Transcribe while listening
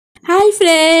Hi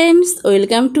friends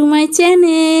welcome to my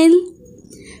channel.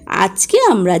 आज के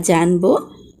आमरा जानबो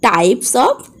टाइप्स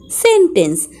ऑफ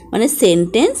सेंटेंस माने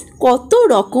सेंटेंस कत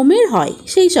रकमेर हय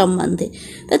सेई सम्बन्धे।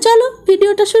 तो चलो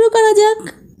भिडियोटा शुरू करा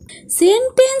जाक।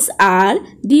 Sentence are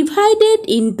divided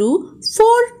into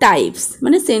 4 types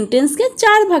माने सेंटेंस के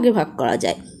 4 भागे भाग करा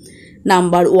जाए।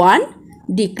 Number 1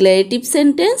 declarative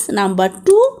sentence, number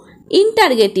 2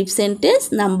 इंटारगेटिव sentence,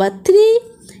 number 3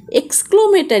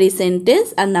 exclamatory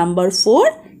sentence और नम्बर 4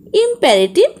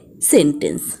 इम्पेरेटिव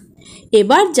सेंटेंस।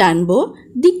 एबार जानबो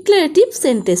डिक्लेरेटिव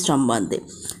सेंटेंस सम्बन्धे।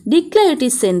 डिक्लेरेटिव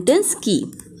सेंटेंस की?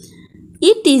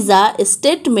 It is a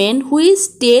statement which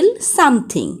tell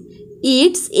something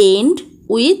it's and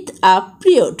with a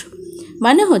period.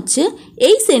 माने होच्छे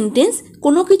এই সেন্টেন্স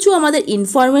কোনো কিছু আমাদের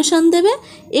ইনফরমেশন দেবে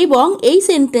এবং এই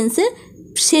সেন্টেন্সের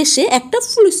শেষে একটা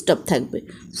ফুল স্টপ থাকবে।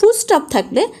 ফুল স্টপ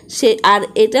থাকলে সে আর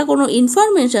এটা কোনো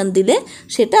ইনফরমেশন দিলে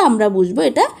সেটা আমরা বুঝবো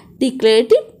এটা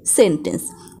ডিক্লারেটিভ সেন্টেন্স।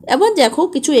 এবং দেখো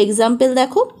কিছু এক্সাম্পল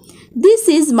দেখো। দিস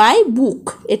ইজ মাই বুক,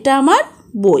 এটা আমার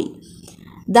বই।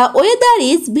 The weather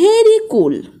is very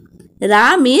cool,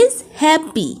 Ram is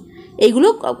happy. এইগুলো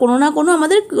কোনো না কোনো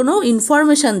আমাদের কোনো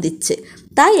ইনফরমেশান দিচ্ছে,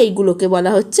 তাই এইগুলোকে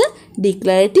বলা হচ্ছে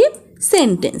ডিক্লারেটিভ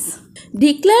সেন্টেন্স।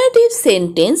 ডিক্লারেটিভ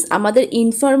সেন্টেন্স আমাদের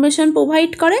ইনফরমেশন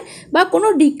প্রোভাইড করে বা কোনো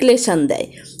ডিক্লেরেশন দেয়,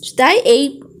 তাই এই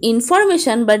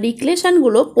ইনফরমেশান বা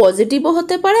ডিক্লেরেশনগুলো পজিটিভও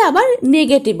হতে পারে আবার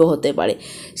নেগেটিভও হতে পারে।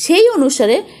 সেই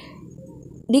অনুসারে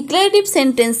ডিক্লারেটিভ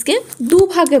সেন্টেন্সকে দু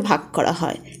ভাগে ভাগ করা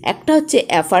হয়, একটা হচ্ছে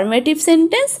অ্যাফার্মেটিভ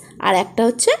সেন্টেন্স আর একটা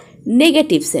হচ্ছে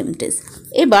নেগেটিভ সেন্টেন্স।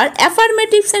 এবার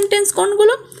অ্যাফার্মেটিভ সেন্টেন্স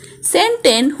কোনগুলো?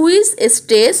 Sentence which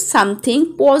states something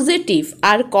positive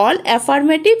R call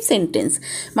affirmative sentence.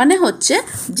 মানে হচ্ছে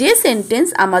যে সেন্টেন্স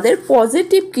আমাদের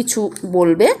পজিটিভ কিছু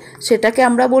বলবে সেটাকে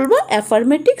আমরা বলবো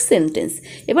অ্যাফার্মেটিভ সেন্টেন্স।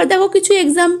 এবার দেখো কিছু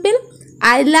example.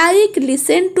 I like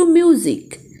listen to music,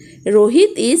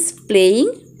 Rohit is playing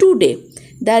today,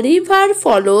 the river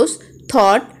follows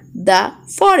thought the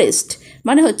forest.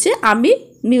 মানে হচ্ছে আমি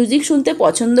মিউজিক শুনতে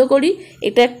পছন্দ করি,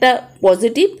 এটা একটা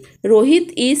positive. Rohit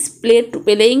is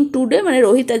playing today মানে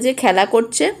রোহিত আজ খেলা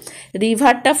করছে,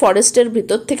 রিভারটা ফরেস্টের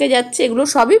ভিতর থেকে যাচ্ছে, এগুলো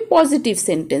সবই পজিটিভ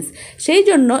সেন্টেন্স। সেই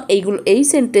জন্য এই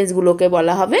সেন্টেন্সগুলোকে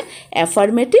বলা হবে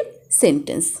affirmative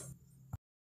sentence.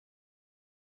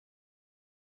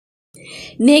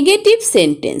 Negative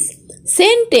sentence,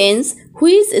 sentence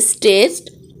which states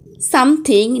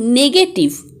something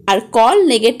negative R call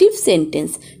negative sentence.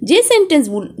 যে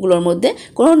সেন্টেন্সগুলোর মধ্যে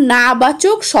কোনো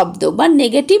নাবাচক শব্দ বা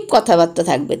নেগেটিভ কথাবার্তা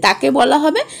থাকবে তাকে বলা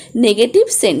হবে নেগেটিভ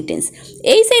সেন্টেন্স।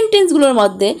 এই সেন্টেন্সগুলোর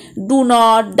মধ্যে do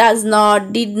not, does not,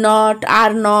 did not, are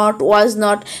not, was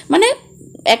not, মানে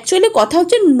অ্যাকচুয়ালি কথা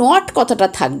হচ্ছে নট কথাটা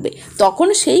থাকবে, তখন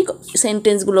সেই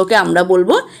সেন্টেন্সগুলোকে আমরা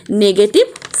বলবো নেগেটিভ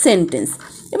সেন্টেন্স।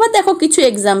 এবার দেখো কিছু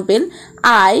example.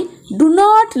 I do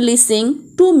not listen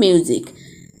to music,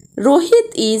 Rohit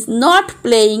is not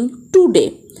playing today,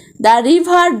 the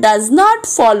river does not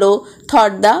follow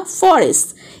thought the forest.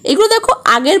 এগুলো দেখো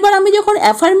আগের বার আমি যখন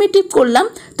অ্যাফার্মেটিভ করলাম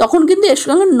তখন কিন্তু এর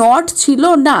সঙ্গে নট ছিল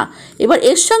না, এবার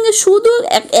এর সঙ্গে শুধু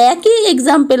একই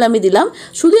এক্সাম্পল আমি দিলাম,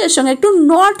 শুধু এর সঙ্গে একটু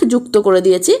নট যুক্ত করে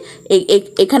দিয়েছি।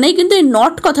 এখানেই কিন্তু এই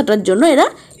নট কথাটার জন্য এরা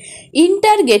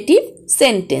interrogative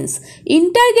sentence.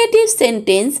 Interrogative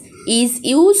sentence is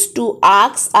use to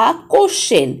ask a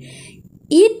question,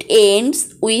 it ends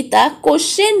with a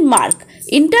question mark.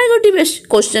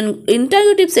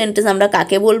 Interrogative sentence আমরা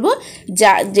কাকে বলবো?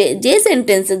 যে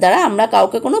সেন্টেন্সের দ্বারা আমরা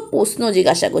কাউকে কোনো প্রশ্ন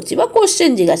জিজ্ঞাসা করছি বা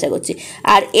কোশ্চেন জিজ্ঞাসা করছি,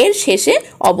 আর এর শেষে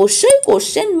অবশ্যই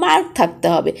কোশ্চেন মার্ক থাকতে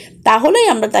হবে, তাহলেই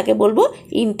আমরা তাকে বলবো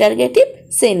ইন্টারগেটিভ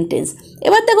সেন্টেন্স।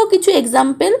 এবার দেখো কিছু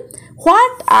example.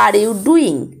 What are you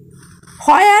doing,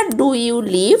 where do you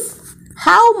leave,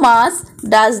 how much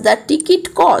does the ticket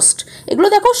cost. এগুলো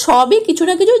দেখো সবই কিছু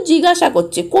না কিছু জিজ্ঞাসা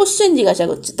করছে, কোশ্চেন জিজ্ঞাসা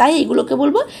করছে, তাই এগুলোকে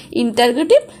বলবো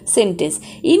ইন্টারগেটিভ সেন্টেন্স।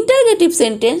 ইন্টারগেটিভ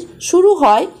সেন্টেন্স শুরু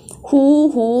হয় হু,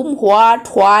 হুম, হোয়াট,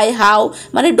 হোয়াই, হাউ,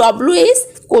 মানে WH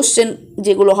কোশ্চেন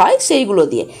যেগুলো হয় সেইগুলো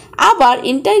দিয়ে। আবার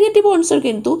ইন্টারগেটিভ আনসার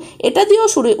কিন্তু এটা দিয়েও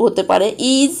শুরু হতে পারে,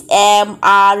 is, am,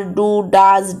 R, do,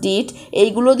 does, did,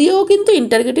 এইগুলো দিয়েও কিন্তু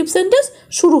ইন্টারগেটিভ সেন্টেন্স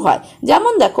শুরু হয়।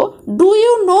 যেমন দেখো do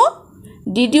you know,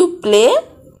 did you play,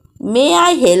 may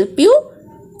I help you,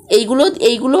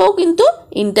 এইগুলোও কিন্তু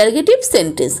ইন্টারগেটিভ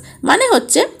সেন্টেন্স। মানে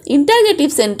হচ্ছে ইন্টারগেটিভ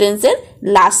সেন্টেন্সের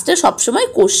লাস্টে সবসময়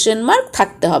কোশ্চেন মার্ক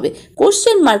থাকতে হবে,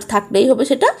 কোশ্চেন মার্ক থাকলেই হবে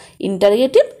সেটা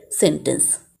interrogative sentence.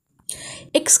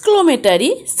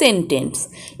 Exclamatory sentence,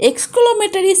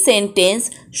 exclamatory sentence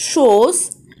shows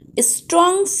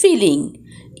strong feeling,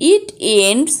 it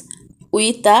ends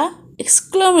with a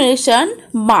exclamation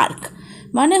mark.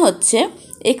 মানে হচ্ছে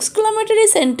এক্সক্লেমেটরি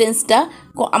সেন্টেন্সটা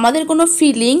আমাদের কোনো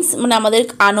ফিলিংস মানে আমাদের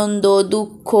আনন্দ,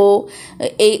 দুঃখ,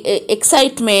 এই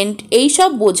এক্সাইটমেন্ট এইসব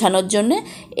বোঝানোর জন্যে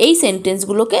এই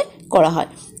সেন্টেন্সগুলোকে করা হয়।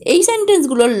 এই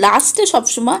সেন্টেন্সগুলোর লাস্টে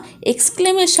সবসময়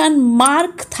এক্সক্লেমেশন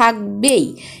মার্ক থাকবেই।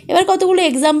 এবার কতগুলো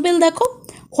এক্সাম্পল দেখো।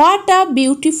 What a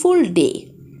beautiful day,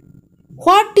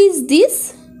 what is this,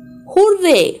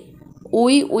 hurray,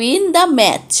 we win the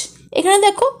match. এখানে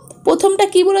দেখো প্রথমটা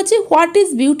কি বলেছে, হোয়াট ইজ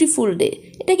বিউটিফুল ডে।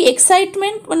 এটা কি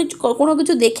এক্সাইটমেন্ট, মানে কোনো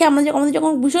কিছু দেখে আমাদের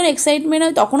যখন ভীষণ এক্সাইটমেন্ট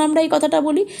হয় তখন আমরা এই কথাটা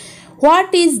বলি।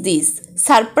 হোয়াট ইজ দিস,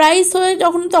 সারপ্রাইজ হয়ে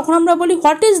তখন আমরা বলি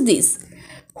what is this.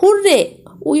 Hurray,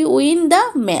 we win the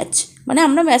match, মানে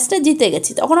আমরা ম্যাচটা জিতে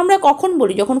গেছি। তখন আমরা কখন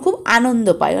বলি, যখন খুব আনন্দ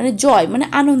পাই, মানে জয়, মানে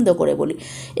আনন্দ করে বলি।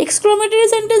 এক্সক্লেমেটরি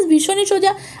সেন্টেন্স ভীষণই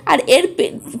সোজা, আর এর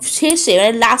শেষে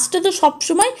মানে লাস্টে তো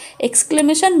সবসময়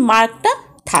এক্সক্লেমেশন মার্কটা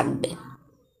থাকবে।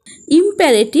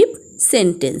 Imperative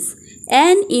sentence,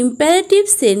 an imperative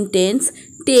sentence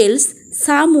tales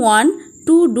someone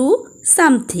to do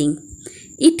something.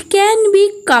 It can be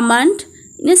command,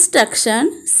 instruction,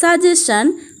 suggestion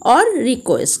or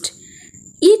request.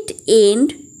 It end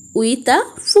with a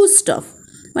full stop.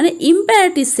 মানে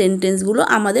ইম্পারেটিভ সেন্টেন্সগুলো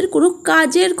আমাদের কোনো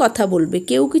কাজের কথা বলবে,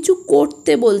 কেউ কিছু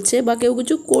করতে বলছে বা কেউ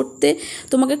কিছু করতে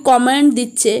তোমাকে কমান্ড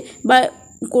দিচ্ছে বা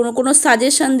কোনো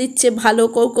সাজেশান দিচ্ছে, ভালো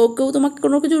কেউ তোমাকে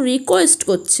কোনো কিছু রিকোয়েস্ট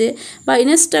করছে বা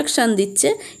ইনস্ট্রাকশান দিচ্ছে,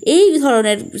 এই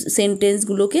ধরনের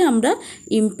সেন্টেন্সগুলোকে আমরা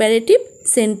ইম্পারেটিভ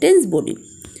সেন্টেন্স বলি।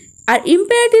 আর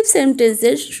ইম্পারেটিভ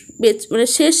সেন্টেন্সের মানে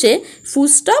শেষে ফুল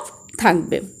স্টপ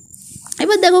থাকবে।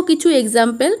 এবার দেখো কিছু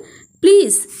example.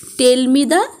 Please tell me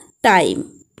the time,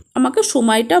 আমাকে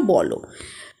সময়টা বলো।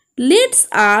 Let's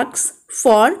ask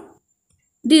for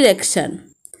direction.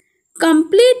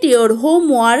 Complete your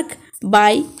homework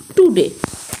by today.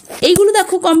 এইগুলো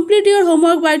দেখো, complete your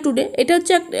homework by today, এটা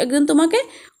হচ্ছে একজন তোমাকে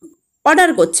অর্ডার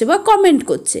করছে বা কমেন্ট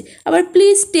করছে। আবার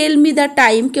please tell me the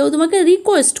time, কেউ তোমাকে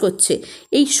রিকোয়েস্ট করছে।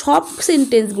 এই সব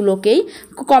সেন্টেন্সগুলোকেই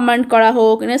কমান্ড করা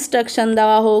হোক, ইনস্ট্রাকশান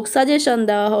দেওয়া হোক, সাজেশন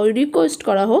দেওয়া হোক, রিকোয়েস্ট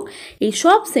করা হোক, এই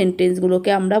সব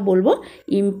সেন্টেন্সগুলোকে আমরা বলবো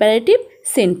ইম্পারেটিভ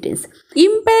সেন্টেন্স।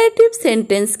 ইম্পারেটিভ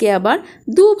সেন্টেন্সকে আবার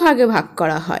দুভাগে ভাগ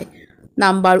করা হয়।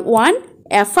 Number 1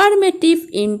 affirmative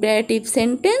imperative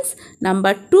sentence,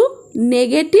 number 2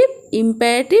 negative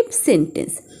imperative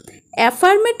sentence.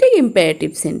 Affirmative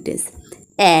imperative sentence.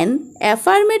 An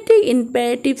affirmative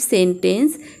imperative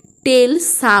sentence tells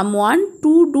someone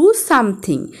to do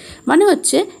something. মানে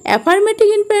হচ্ছে affirmative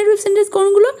imperative sentence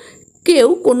কোনগুলো, কেউ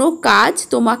কোনো কাজ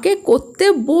তোমাকে করতে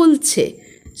বলছে,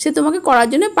 সে তোমাকে করার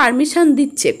জন্য পারমিশন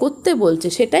দিচ্ছে, করতে বলছে,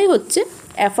 সেটাই হচ্ছে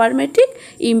affirmative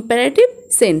imperative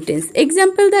sentence.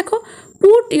 এক্সাম্পল দেখো,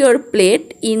 put your plate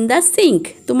in the sync,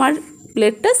 তোমার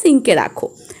প্লেটটা সিঙ্কে রাখো।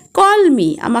 কল মি,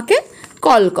 আমাকে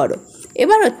কল করো।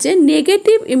 এবার হচ্ছে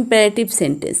negative imperative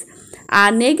sentence. R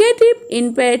negative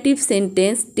imperative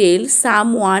sentence tell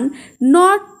someone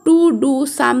not to do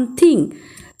something,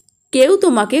 কেউ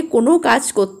তোমাকে কোনো কাজ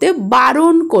করতে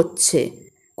বারণ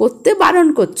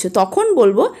করছে, তখন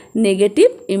বলবো নেগেটিভ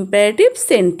ইম্পারেটিভ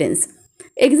সেন্টেন্স।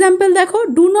 এক্সাম্পল দেখো,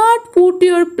 do not put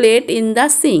your plate in the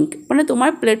sync, মানে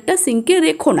তোমার প্লেটটা সিঙ্কে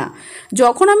রেখো না।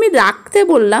 যখন আমি রাখতে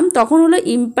বললাম তখন হলো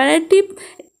ইম্পারেটিভ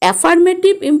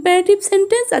অ্যাফার্মেটিভ ইম্পারেটিভ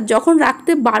সেন্টেন্স, আর যখন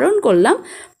রাখতে বারণ করলাম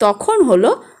তখন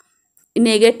হলো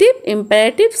negative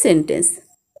imperative sentence.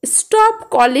 Stop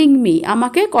calling me,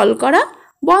 আমাকে কল করা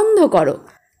বন্ধ করো,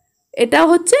 এটা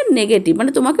হচ্ছে নেগেটিভ,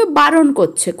 মানে তোমাকে বারণ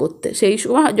করতে, সেই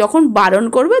সময় যখন বারণ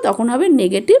করবে তখন হবে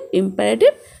নেগেটিভ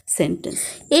ইম্পারেটিভ সেন্টেন্স।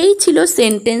 এই ছিল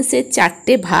সেন্টেন্সের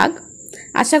 4টে ভাগ।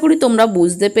 আশা করি তোমরা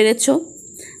বুঝতে পেরেছো।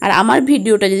 আর আমার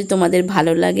ভিডিওটা যদি তোমাদের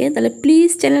ভালো লাগে তাহলে প্লিজ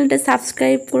চ্যানেলটা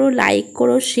সাবস্ক্রাইব করো, লাইক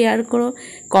করো, শেয়ার করো,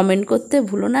 কমেন্ট করতে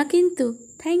ভুলো না কিন্তু।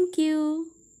 Thank you.